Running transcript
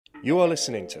You are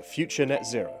listening to Future Net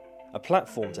Zero, a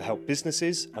platform to help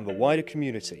businesses and the wider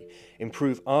community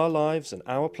improve our lives and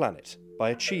our planet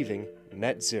by achieving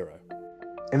net zero.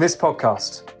 In this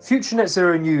podcast, Future Net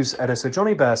Zero News editor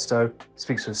Johnny Bairstow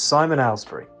speaks with Simon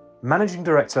Aylesbury, Managing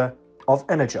Director of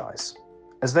Energize,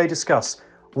 as they discuss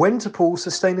when to pull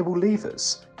sustainable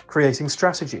levers, creating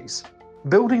strategies,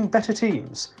 building better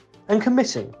teams, and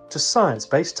committing to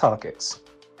science-based targets.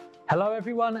 Hello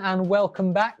everyone and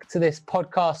welcome back to this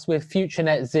podcast with Future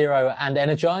Net Zero and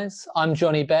Energize. I'm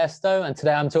Johnny Bairstow and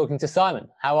today I'm talking to Simon.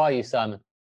 How are you, Simon?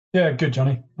 Yeah, good,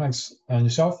 Johnny. Thanks. And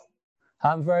yourself?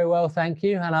 I'm very well, thank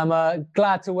you. And I'm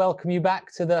glad to welcome you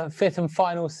back to the fifth and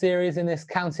final series in this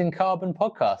Counting Carbon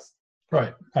podcast.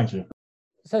 Great, thank you.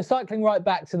 So cycling right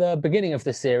back to the beginning of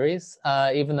the series,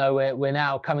 even though we're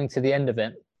now coming to the end of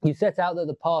it, you set out that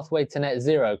the pathway to net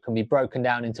zero can be broken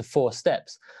down into 4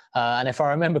 steps. And if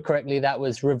I remember correctly, that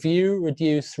was review,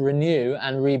 reduce, renew,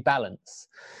 and rebalance.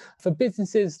 For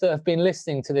businesses that have been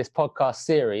listening to this podcast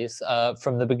series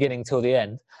from the beginning till the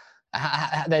end,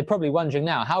 they're probably wondering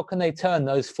now, how can they turn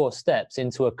those 4 steps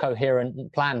into a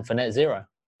coherent plan for net zero?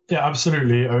 Yeah,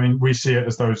 absolutely. I mean, we see it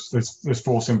as those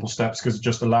 4 simple steps because it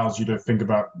just allows you to think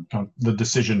about kind of the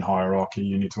decision hierarchy.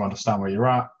 You need to understand where you're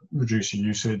at, reduce your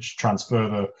usage,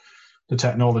 transfer the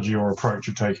technology or approach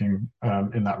you're taking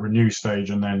in that renew stage,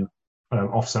 and then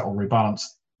offset or rebalance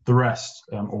the rest,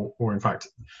 or in fact,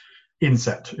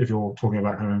 inset if you're talking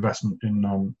about kind of investment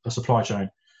in a supply chain.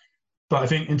 But I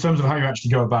think in terms of how you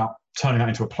actually go about turning that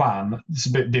into a plan, it's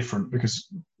a bit different because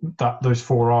those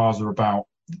 4 R's are about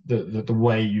the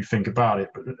way you think about it.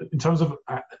 But in terms of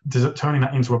turning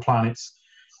that into a plan, it's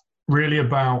really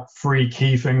about 3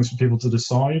 key things for people to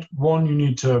decide. 1, you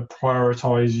need to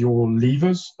prioritize your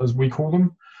levers, as we call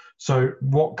them. So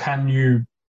what can you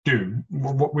do?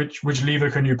 Which lever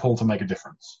can you pull to make a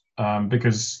difference?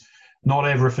 Because not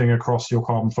everything across your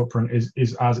carbon footprint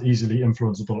is as easily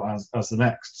influenceable as the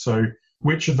next. So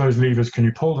which of those levers can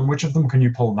you pull, and which of them can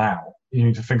you pull now? You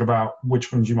need to think about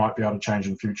which ones you might be able to change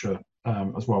in future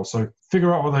as well. So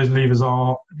figure out what those levers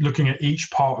are, looking at each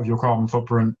part of your carbon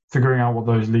footprint, figuring out what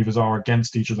those levers are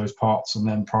against each of those parts, and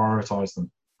then prioritize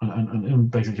them and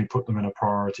basically put them in a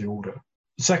priority order.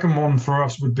 The second one for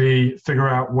us would be figure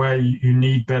out where you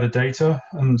need better data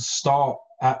and start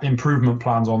at improvement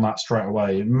plans on that straight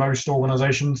away. Most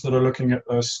organizations that are looking at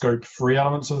the scope 3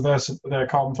 elements of their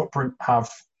carbon footprint have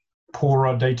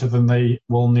poorer data than they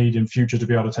will need in future to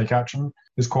be able to take action.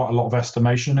 There's quite a lot of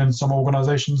estimation in some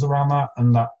organizations around that,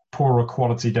 and that poorer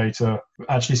quality data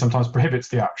actually sometimes prohibits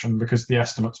the action because the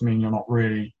estimates mean you're not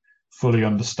really fully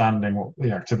understanding what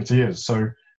the activity is. So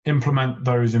implement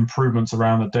those improvements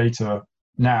around the data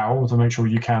now to make sure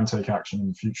you can take action in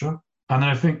the future. And then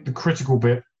I think the critical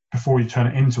bit before you turn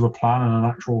it into a plan and an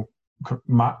actual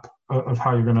map of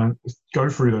how you're going to go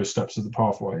through those steps of the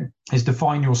pathway is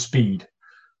define your speed.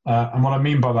 And what I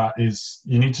mean by that is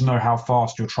you need to know how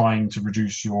fast you're trying to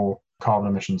reduce your carbon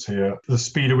emissions here. The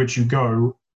speed at which you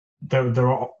go, there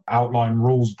are outline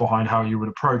rules behind how you would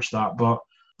approach that, but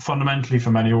fundamentally for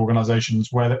many organizations,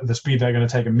 where the speed they're going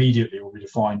to take immediately will be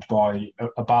defined by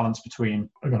a balance between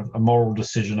a moral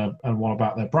decision and one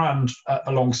about their brand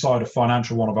alongside a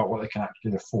financial one about what they can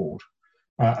actually afford.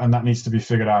 And that needs to be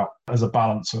figured out as a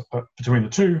balance between the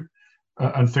two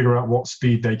and figure out what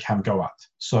speed they can go at.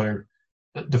 So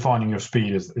defining your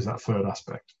speed is that third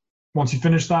aspect. Once you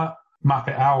finish that, map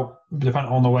it out, depending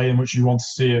on the way in which you want to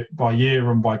see it by year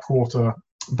and by quarter.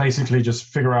 Basically just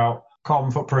figure out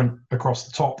carbon footprint across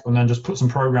the top and then just put some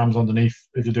programs underneath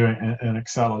if you're doing it in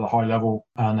Excel at a high level,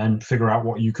 and then figure out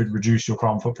what you could reduce your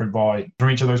carbon footprint by from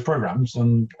each of those programs,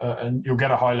 and you'll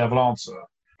get a high level answer.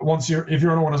 If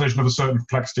you're an organization of a certain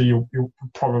complexity, you'll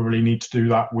probably need to do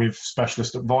that with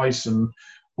specialist advice and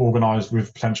organized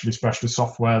with potentially specialist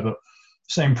software. That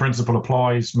same principle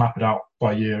applies, map it out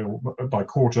by year or by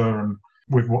quarter, and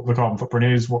with what the carbon footprint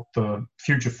is, what the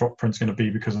future footprint's going to be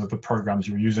because of the programs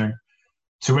you're using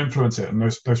to influence it. And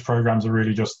those programs are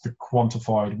really just the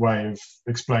quantified way of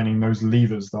explaining those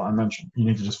levers that I mentioned. You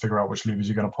need to just figure out which levers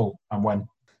you're going to pull and when.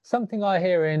 Something I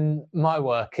hear in my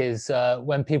work is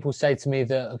when people say to me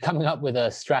that coming up with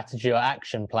a strategy or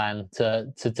action plan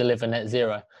to deliver net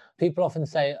zero, people often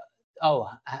say, oh,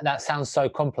 that sounds so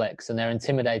complex, and they're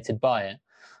intimidated by it.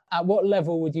 At what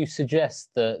level would you suggest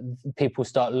that people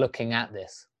start looking at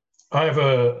this? I have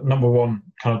a number one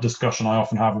kind of discussion I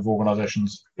often have with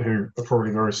organizations who are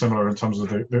probably very similar in terms of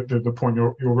the point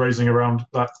you're raising around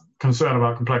that concern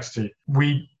about complexity.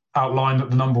 We outline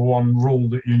that the number one rule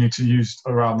that you need to use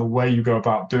around the way you go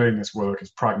about doing this work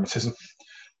is pragmatism.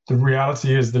 The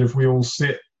reality is that if we all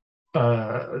sit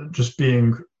just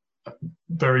being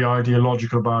very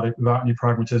ideological about it without any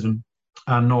pragmatism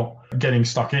and not getting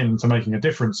stuck into making a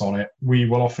difference on it, we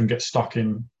will often get stuck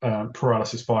in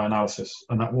paralysis by analysis,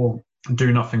 and that will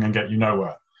do nothing and get you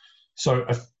nowhere. So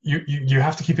you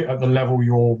have to keep it at the level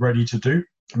you're ready to do.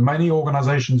 Many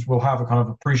organizations will have a kind of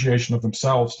appreciation of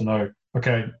themselves to know,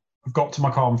 okay, I've got to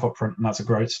my carbon footprint, and that's a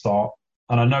great start.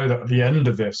 And I know that at the end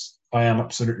of this, I am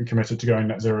absolutely committed to going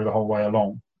net zero the whole way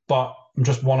along. But I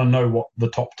just want to know what the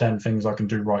top 10 things I can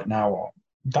do right now are.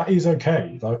 That is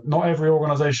okay. Not every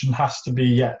organization has to be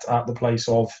yet at the place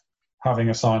of having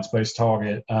a science-based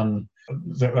target and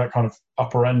that kind of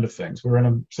upper end of things. We're in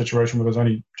a situation where there's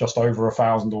only just over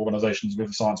 1,000 organizations with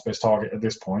a science-based target at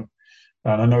this point.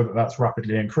 And I know that that's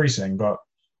rapidly increasing, but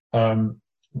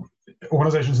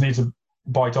organizations need to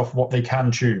bite off what they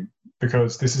can chew,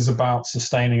 because this is about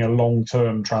sustaining a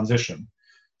long-term transition.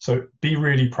 So be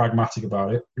really pragmatic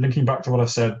about it. Linking back to what I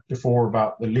said before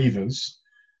about the levers,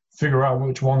 figure out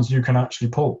which ones you can actually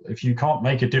pull. If you can't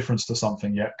make a difference to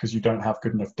something yet because you don't have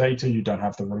good enough data, you don't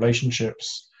have the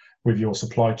relationships with your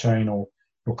supply chain or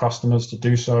your customers to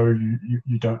do so,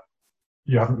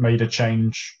 you haven't made a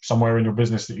change somewhere in your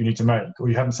business that you need to make, or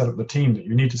you haven't set up the team that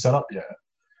you need to set up yet,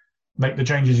 make the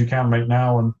changes you can make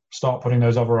now and start putting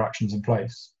those other actions in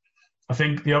place. I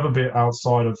think the other bit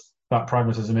outside of that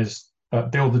pragmatism is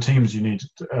build the teams you need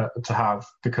to have,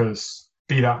 because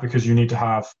because you need to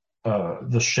have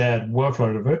the shared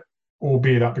workload of it, or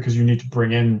be that because you need to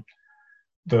bring in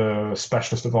the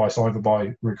specialist advice either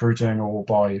by recruiting or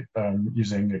by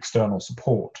using external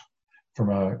support from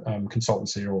a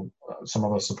consultancy or some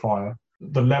other supplier.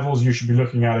 The levels you should be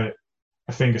looking at it,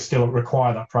 I think, still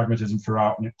require that pragmatism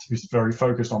throughout, and it to be very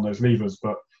focused on those levers.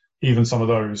 But even some of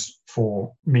those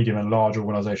for medium and large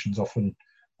organizations often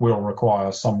will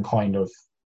require some kind of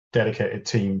dedicated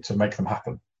team to make them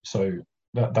happen. So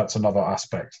that's another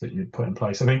aspect that you'd put in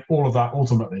place. I think all of that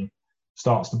ultimately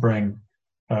starts to bring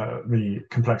the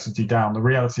complexity down. The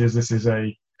reality is this is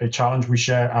a challenge we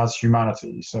share as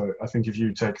humanity. So I think if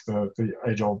you take the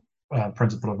age-old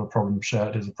principle of a problem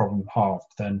shared is a problem halved,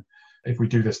 then if we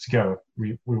do this together,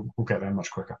 we'll get there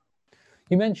much quicker.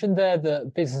 You mentioned there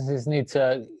that businesses need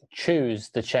to choose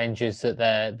the changes that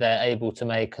they're able to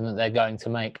make and that they're going to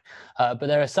make. But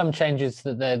there are some changes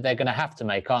that they're going to have to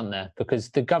make, aren't there? Because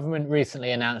the government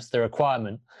recently announced the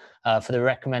requirement for the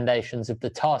recommendations of the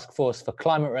Task Force for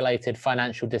Climate-Related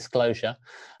Financial Disclosure.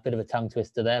 A bit of a tongue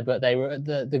twister there, but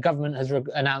the government has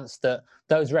announced that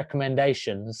those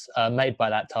recommendations made by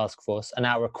that task force are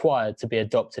now required to be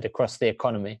adopted across the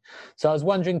economy. So I was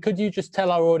wondering, could you just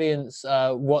tell our audience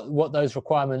what those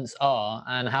requirements are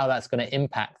and how that's going to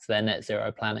impact their net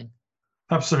zero planning?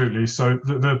 Absolutely. So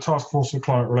the Task Force for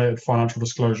Climate-Related Financial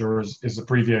Disclosure is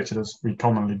abbreviated, as we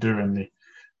commonly do in the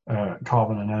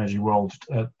carbon and energy world,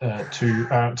 to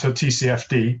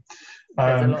TCFD.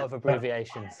 There's a lot of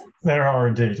abbreviations. There are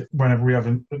indeed. Whenever we have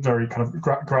a very kind of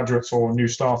graduates or new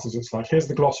starters, it's like, here's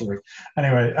the glossary.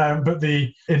 Anyway, but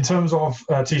in terms of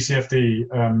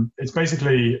TCFD, it's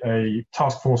basically a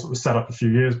task force that was set up a few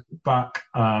years back,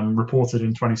 reported in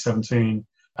 2017,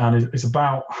 and it's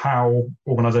about how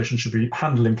organizations should be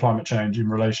handling climate change in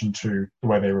relation to the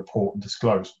way they report and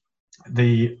disclose.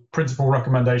 The principal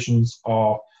recommendations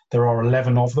there are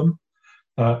 11 of them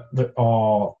that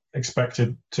are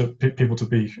expected to people to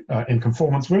be in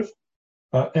conformance with.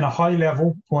 In a high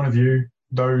level point of view,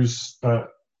 those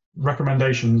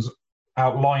recommendations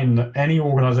outline that any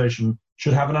organization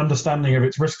should have an understanding of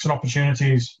its risks and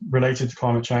opportunities related to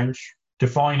climate change,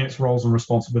 define its roles and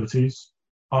responsibilities,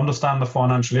 understand the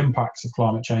financial impacts of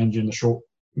climate change in the short,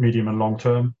 medium and long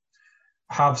term,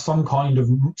 have some kind of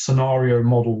scenario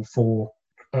model for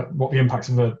what the impacts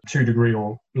of a 2-degree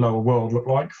or lower world look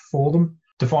like for them,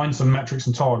 define some metrics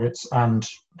and targets, and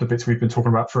the bits we've been talking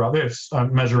about throughout this,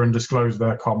 measure and disclose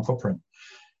their carbon footprint.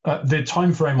 The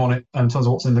time frame on it, in terms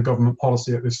of what's in the government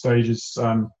policy at this stage, is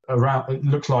around. It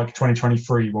looks like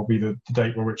 2023 will be the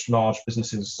date by which large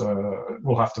businesses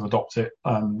will have to adopt it,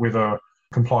 with a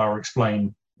comply or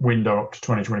explain window up to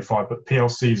 2025. But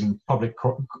PLCs and public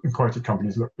quoted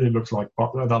companies, it looks like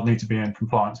they'll need to be in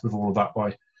compliance with all of that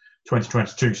by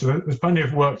 2022. So there's plenty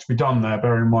of work to be done there,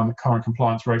 bearing in mind that current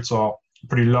compliance rates are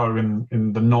pretty low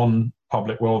in the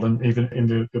non-public world, and even in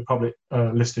the public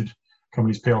listed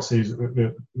companies, PLCs,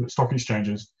 the stock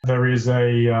exchanges.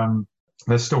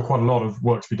 There's still quite a lot of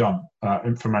work to be done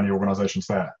for many organizations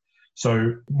there.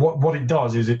 So what it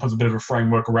does is it puts a bit of a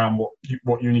framework around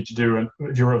what you need to do, and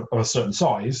if you're of a certain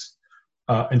size,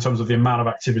 in terms of the amount of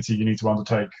activity you need to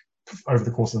undertake over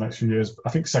the course of the next few years.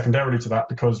 I think secondarily to that,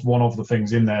 because one of the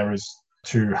things in there is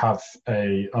to have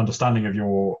a understanding of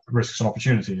your risks and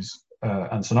opportunities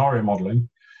and scenario modeling,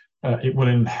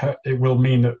 it will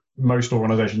mean that most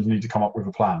organizations need to come up with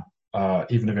a plan,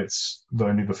 even if it's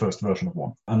only the first version of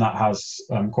one. And that has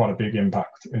quite a big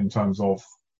impact in terms of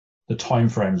the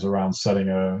timeframes around setting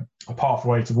a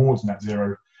pathway towards net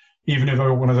zero. Even if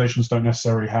organizations don't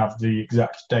necessarily have the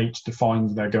exact date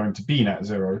defined they're going to be net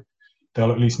zero,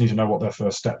 they'll at least need to know what their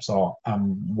first steps are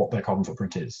and what their carbon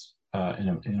footprint is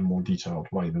in a more detailed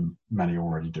way than many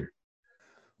already do.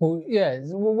 Well, yeah,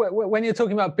 when you're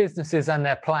talking about businesses and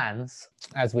their plans,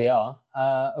 as we are,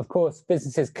 of course,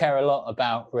 businesses care a lot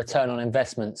about return on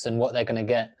investments and what they're going to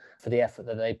get for the effort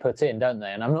that they put in, don't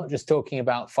they? And I'm not just talking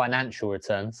about financial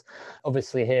returns.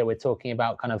 Obviously, here we're talking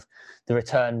about kind of the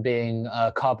return being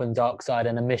carbon dioxide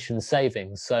and emission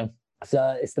savings. So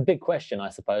it's the big question, I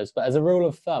suppose. But as a rule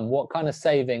of thumb, what kind of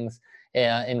savings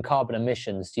in carbon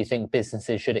emissions do you think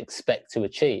businesses should expect to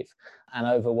achieve? And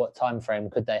over what time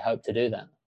frame could they hope to do that?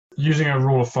 Using a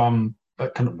rule of thumb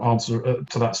that can answer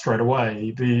to that straight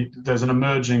away, there's an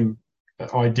emerging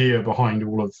idea behind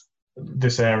all of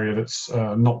this area that's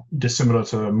not dissimilar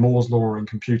to Moore's law in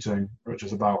computing, which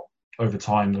is about, over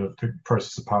time, the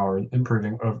process of power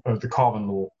improving of the carbon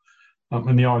law.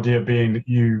 And the idea being that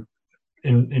you,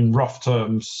 in rough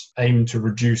terms, aim to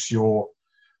reduce your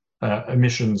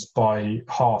emissions by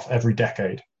half every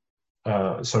decade.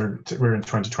 So we're in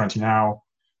 2020 now.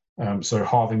 So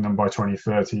halving them by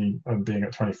 2030 and being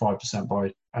at 25% by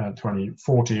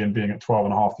 2040 and being at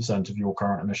 12.5% of your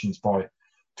current emissions by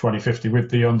 2050, with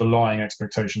the underlying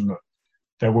expectation that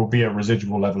there will be a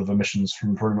residual level of emissions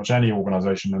from pretty much any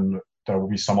organization and there will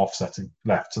be some offsetting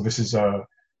left. So this is a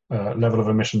level of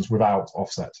emissions without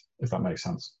offset, if that makes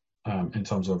sense, in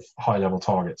terms of high level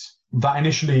targets. That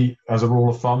initially, as a rule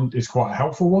of thumb, is quite a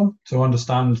helpful one to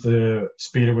understand the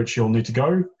speed at which you'll need to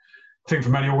go. I think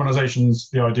for many organizations,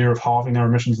 the idea of halving their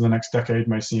emissions in the next decade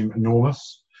may seem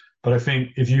enormous. But I think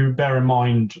if you bear in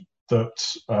mind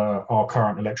that our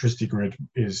current electricity grid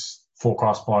is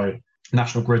forecast by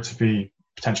National Grid to be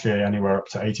potentially anywhere up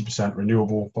to 80%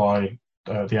 renewable by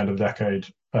the end of the decade,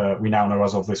 we now know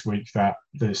as of this week that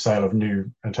the sale of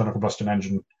new internal combustion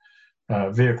engine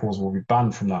vehicles will be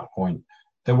banned from that point.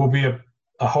 There will be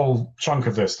a whole chunk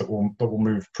of this that will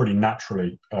move pretty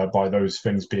naturally by those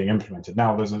things being implemented.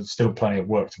 Now, there's still plenty of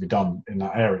work to be done in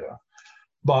that area.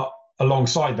 But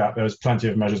alongside that, there's plenty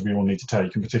of measures we all need to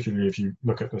take, and particularly if you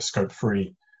look at the scope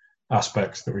 3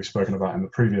 aspects that we've spoken about in the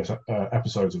previous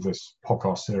episodes of this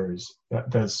podcast series,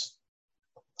 there's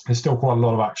still quite a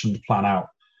lot of action to plan out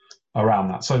around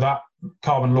that. So that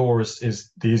carbon law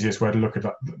is the easiest way to look at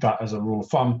that as a rule of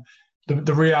thumb.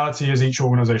 The reality is each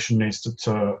organization needs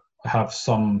to have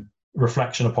some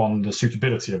reflection upon the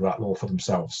suitability of that law for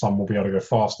themselves. Some will be able to go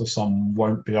faster, some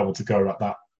won't be able to go at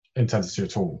that intensity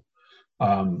at all.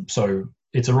 So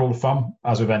it's a rule of thumb.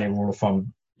 As with any rule of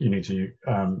thumb, you need to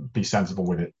be sensible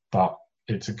with it, but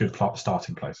it's a good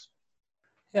starting place.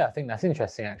 Yeah, I think that's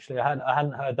interesting, actually. I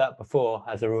hadn't heard that before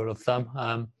as a rule of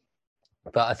thumb.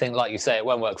 But I think, like you say, it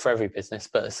won't work for every business,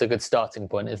 but it's a good starting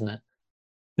point, isn't it?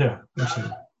 Yeah,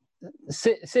 absolutely.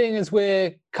 Seeing as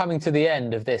we're coming to the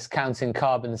end of this Counting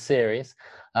Carbon series,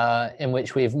 in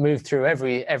which we've moved through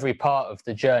every part of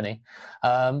the journey,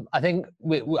 I think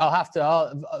I'll have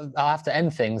to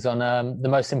end things on the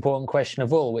most important question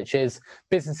of all, which is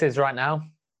businesses right now.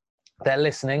 They're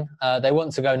listening. They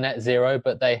want to go net zero,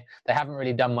 but they haven't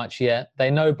really done much yet. They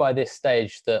know by this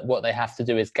stage that what they have to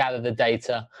do is gather the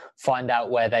data, find out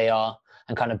where they are,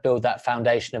 and kind of build that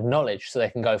foundation of knowledge so they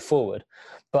can go forward.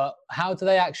 But how do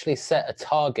they actually set a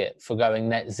target for going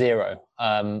net zero?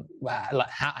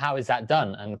 How is that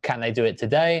done? And can they do it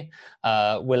today?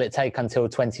 Will it take until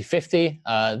 2050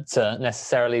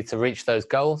 to reach those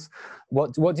goals?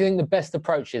 What do you think the best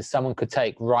approach is someone could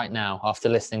take right now after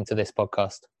listening to this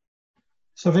podcast?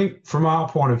 So I think from our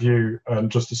point of view,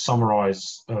 just to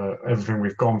summarize everything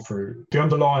we've gone through, the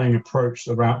underlying approach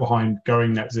behind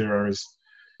going net zero is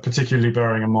particularly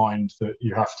bearing in mind that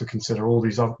you have to consider all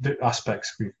these other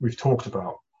aspects we've talked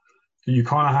about. You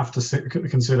kind of have to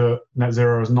consider net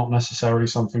zero as not necessarily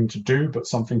something to do, but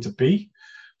something to be.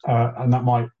 And that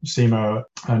might seem a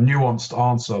nuanced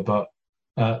answer, but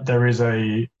there's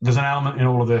an element in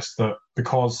all of this that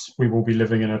because we will be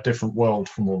living in a different world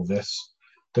from all of this,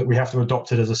 that we have to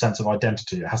adopt it as a sense of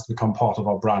identity. It has to become part of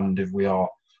our brand if we are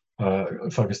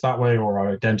focused that way, or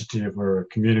our identity if we're a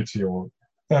community or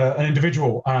an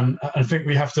individual. And I think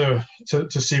we have to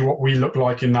see what we look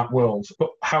like in that world. But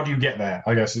how do you get there,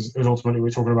 I guess, is ultimately what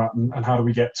we're talking about, and how do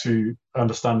we get to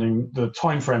understanding the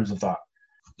timeframes of that?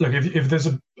 Look, if there's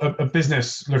a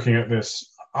business looking at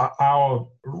this, our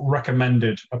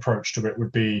recommended approach to it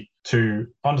would be to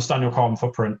understand your carbon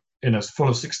footprint in as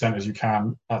fullest extent as you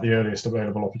can at the earliest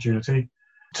available opportunity.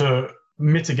 To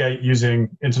mitigate using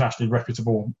internationally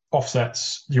reputable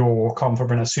offsets your carbon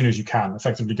footprint as soon as you can,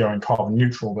 effectively going carbon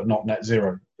neutral but not net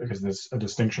zero, because there's a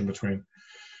distinction between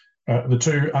the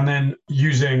two. And then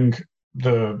using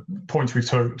the points we've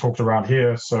talked around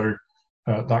here, so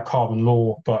that carbon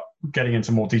law, but getting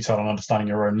into more detail on understanding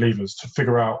your own levers to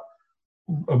figure out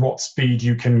at what speed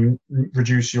you can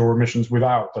reduce your emissions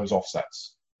without those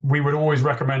offsets. We would always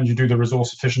recommend you do the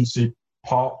resource efficiency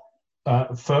part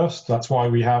first. That's why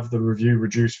we have the review,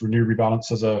 reduce, renew,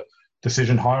 rebalance as a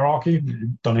decision hierarchy,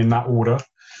 done in that order.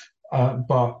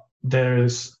 But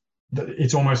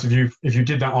it's almost, if you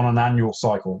did that on an annual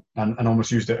cycle and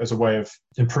almost used it as a way of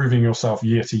improving yourself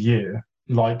year to year,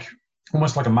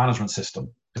 almost like a management system,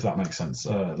 if that makes sense,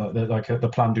 like the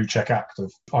Plan, Do, Check, Act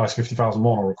of IS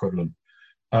 50001 or equivalent,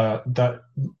 that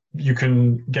you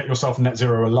can get yourself net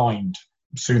zero aligned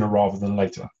sooner rather than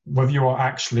later. Whether you are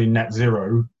actually net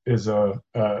zero is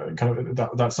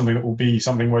that's something that will be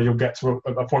something where you'll get to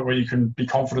a point where you can be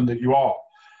confident that you are,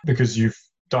 because you've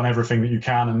done everything that you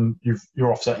can and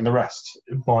you're offsetting the rest.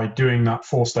 By doing that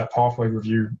 4-step pathway: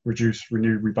 review, reduce,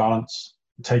 renew, rebalance,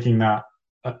 taking that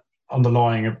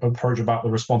underlying approach about the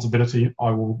responsibility,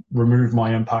 I will remove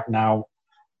my impact now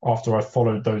after I've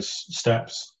followed those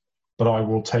steps, but I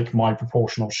will take my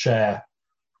proportional share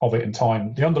of it in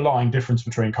time. The underlying difference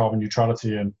between carbon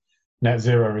neutrality and net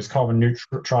zero is carbon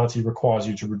neutrality requires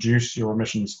you to reduce your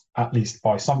emissions at least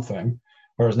by something,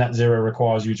 whereas net zero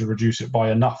requires you to reduce it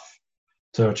by enough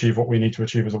to achieve what we need to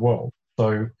achieve as a world.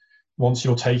 So once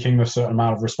you're taking a certain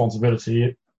amount of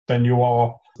responsibility, then you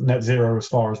are net zero as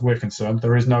far as we're concerned.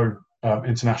 There is no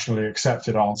internationally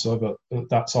accepted answer, but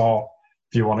that's our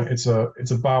view on it.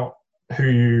 It's about who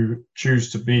you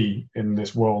choose to be in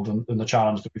this world and the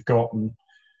challenge that we've got. And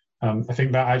I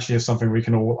think that actually is something we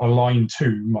can all align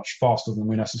to much faster than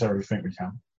we necessarily think we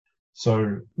can.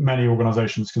 So many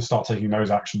organizations can start taking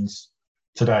those actions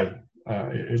today.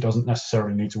 It doesn't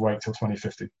necessarily need to wait till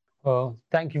 2050. Well,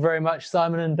 thank you very much,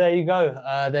 Simon. And there you go.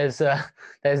 There's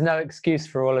no excuse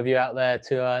for all of you out there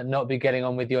to not be getting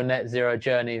on with your net zero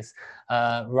journeys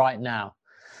right now.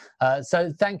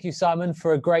 So thank you, Simon,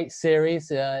 for a great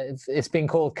series. It's been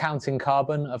called Counting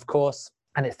Carbon, of course,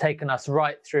 and it's taken us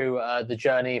right through the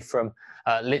journey from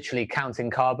literally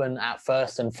counting carbon at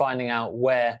first and finding out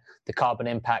where the carbon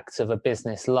impacts of a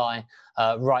business lie,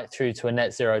 right through to a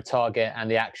net zero target and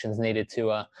the actions needed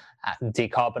to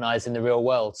decarbonize in the real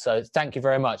world. So thank you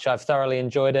very much. I've thoroughly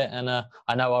enjoyed it, and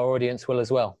I know our audience will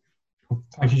as well.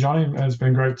 Thank you, Johnny. It's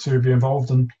been great to be involved,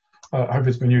 and I hope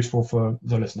it's been useful for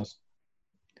the listeners.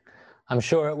 I'm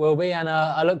sure it will be, and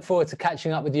I look forward to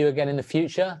catching up with you again in the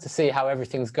future to see how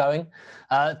everything's going.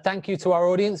 Thank you to our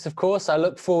audience, of course. I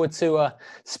look forward to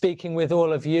speaking with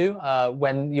all of you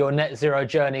when your net zero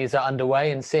journeys are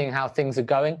underway and seeing how things are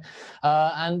going.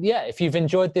 And yeah, if you've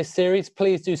enjoyed this series,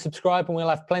 please do subscribe, and we'll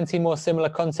have plenty more similar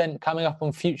content coming up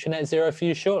on Future Net Zero for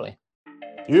you shortly.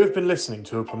 You have been listening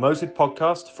to a promoted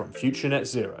podcast from Future Net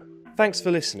Zero. Thanks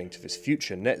for listening to this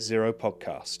Future Net Zero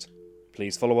podcast.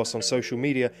 Please follow us on social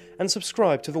media and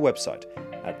subscribe to the website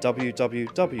at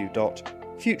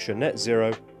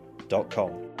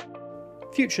www.futurenetzero.com.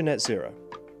 Future Net Zero.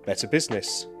 Better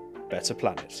business, better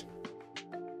planet.